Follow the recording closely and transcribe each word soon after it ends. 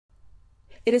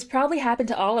It has probably happened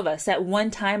to all of us at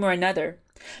one time or another.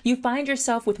 You find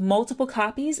yourself with multiple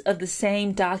copies of the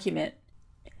same document.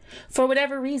 For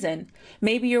whatever reason,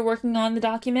 maybe you're working on the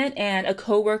document and a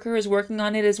coworker is working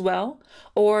on it as well,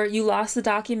 or you lost the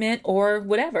document or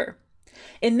whatever.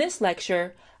 In this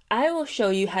lecture, I will show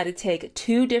you how to take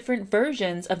two different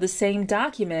versions of the same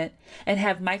document and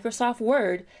have Microsoft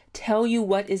Word tell you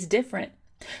what is different,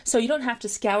 so you don't have to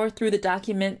scour through the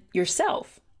document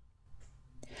yourself.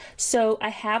 So I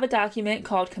have a document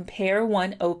called Compare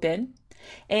 1 open,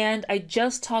 and I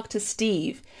just talked to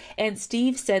Steve, and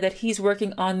Steve said that he's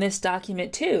working on this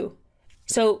document too.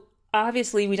 So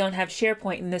obviously we don't have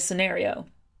SharePoint in this scenario.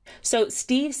 So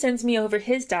Steve sends me over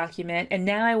his document, and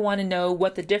now I want to know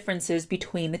what the difference is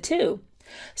between the two.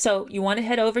 So you want to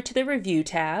head over to the Review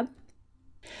tab,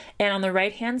 and on the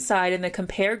right hand side in the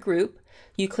Compare group,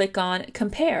 you click on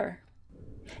Compare.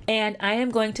 And I am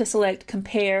going to select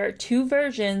Compare Two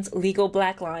Versions Legal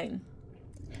Blackline.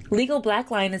 Legal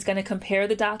Blackline is going to compare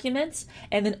the documents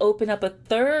and then open up a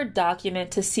third document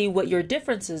to see what your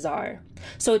differences are.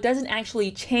 So it doesn't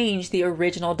actually change the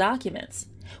original documents,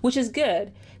 which is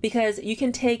good because you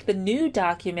can take the new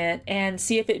document and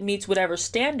see if it meets whatever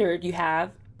standard you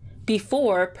have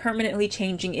before permanently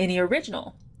changing any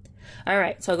original. All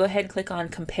right, so I'll go ahead and click on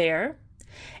Compare,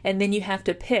 and then you have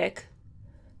to pick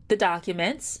the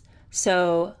documents.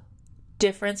 So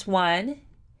Difference 1,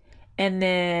 and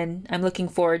then I'm looking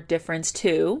for Difference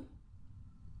 2.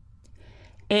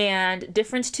 And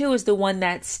Difference 2 is the one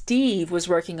that Steve was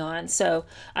working on. So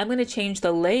I'm going to change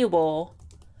the label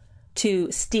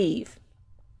to Steve.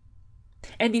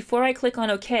 And before I click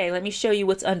on OK, let me show you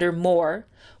what's under More.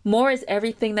 More is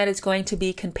everything that is going to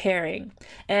be comparing.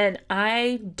 And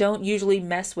I don't usually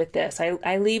mess with this.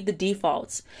 I leave the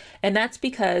defaults. And that's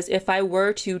because if I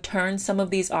were to turn some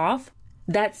of these off,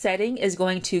 that setting is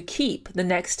going to keep the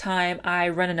next time I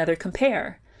run another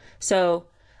compare. So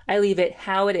I leave it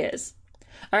how it is.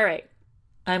 All right,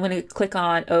 I'm going to click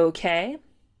on OK.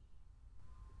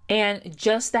 And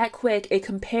just that quick, it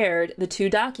compared the two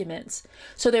documents.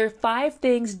 So there are 5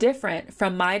 things different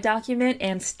from my document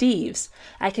and Steve's.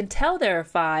 I can tell there are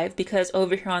 5 because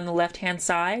over here on the left-hand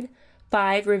side,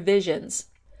 5 revisions.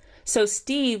 So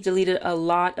Steve deleted a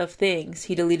lot of things.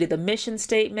 He deleted the mission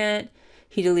statement.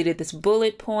 He deleted this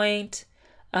bullet point.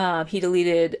 He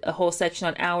deleted a whole section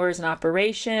on hours and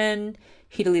operation.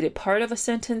 He deleted part of a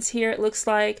sentence here, it looks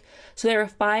like. So there are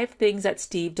 5 things that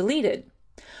Steve deleted.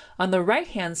 On the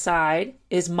right-hand side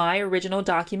is my original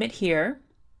document here.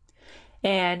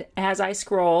 And as I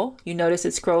scroll, you notice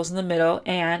it scrolls in the middle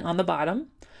and on the bottom.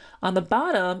 On the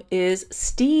bottom is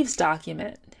Steve's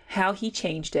document, how he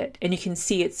changed it. And you can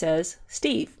see it says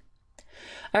Steve.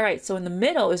 All right, so in the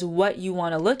middle is what you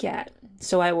want to look at.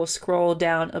 So I will scroll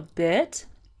down a bit.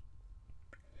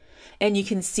 And you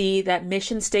can see that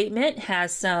mission statement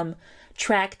has some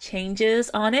track changes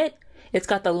on it. It's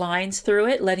got the lines through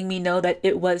it, letting me know that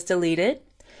it was deleted.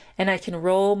 And I can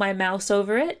roll my mouse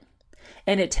over it,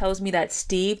 and it tells me that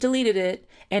Steve deleted it,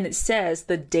 and it says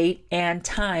the date and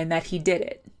time that he did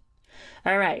it.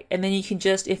 All right, and then you can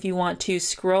just, if you want to,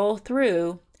 scroll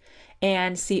through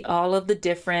and see all of the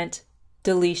different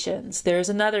deletions. There's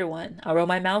another one. I'll roll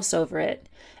my mouse over it,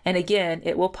 and again,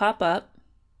 it will pop up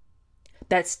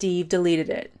that Steve deleted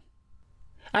it.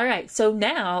 All right, so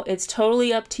now it's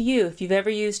totally up to you. If you've ever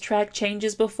used track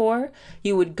changes before,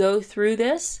 you would go through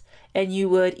this and you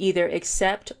would either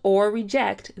accept or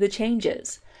reject the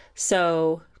changes.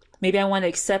 So maybe I want to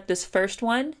accept this first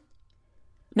one.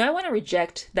 No, I want to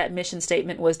reject that mission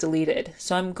statement was deleted.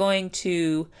 So I'm going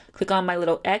to click on my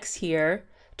little X here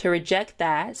to reject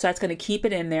that. So that's going to keep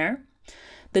it in there.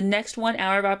 The next one,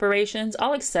 hour of operations,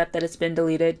 I'll accept that it's been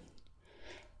deleted.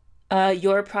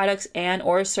 Your products and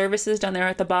or services down there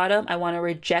at the bottom, I want to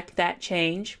reject that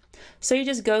change. So you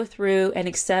just go through and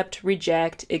accept,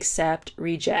 reject, accept,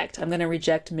 reject. I'm going to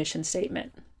reject mission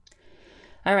statement.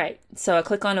 All right, so I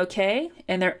click on OK,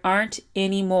 and there aren't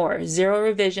any more. 0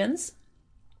 revisions.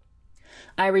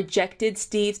 I rejected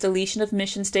Steve's deletion of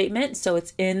mission statement, so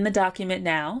it's in the document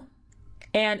now.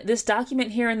 And this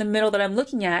document here in the middle that I'm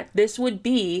looking at, this would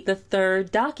be the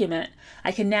third document.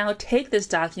 I can now take this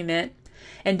document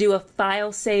and do a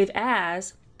file save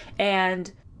as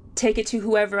and take it to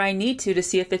whoever I need to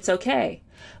see if it's okay.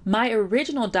 My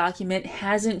original document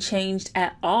hasn't changed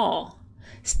at all.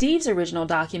 Steve's original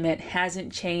document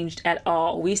hasn't changed at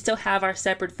all. We still have our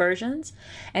separate versions,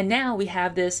 and now we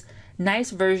have this nice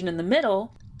version in the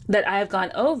middle that I've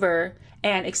gone over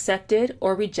and accepted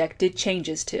or rejected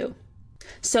changes to.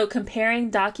 So comparing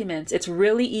documents, it's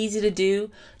really easy to do.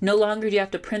 No longer do you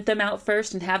have to print them out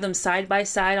first and have them side by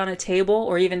side on a table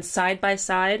or even side by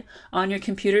side on your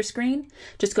computer screen.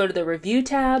 Just go to the Review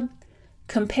tab,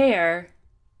 Compare,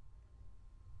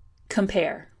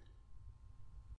 Compare.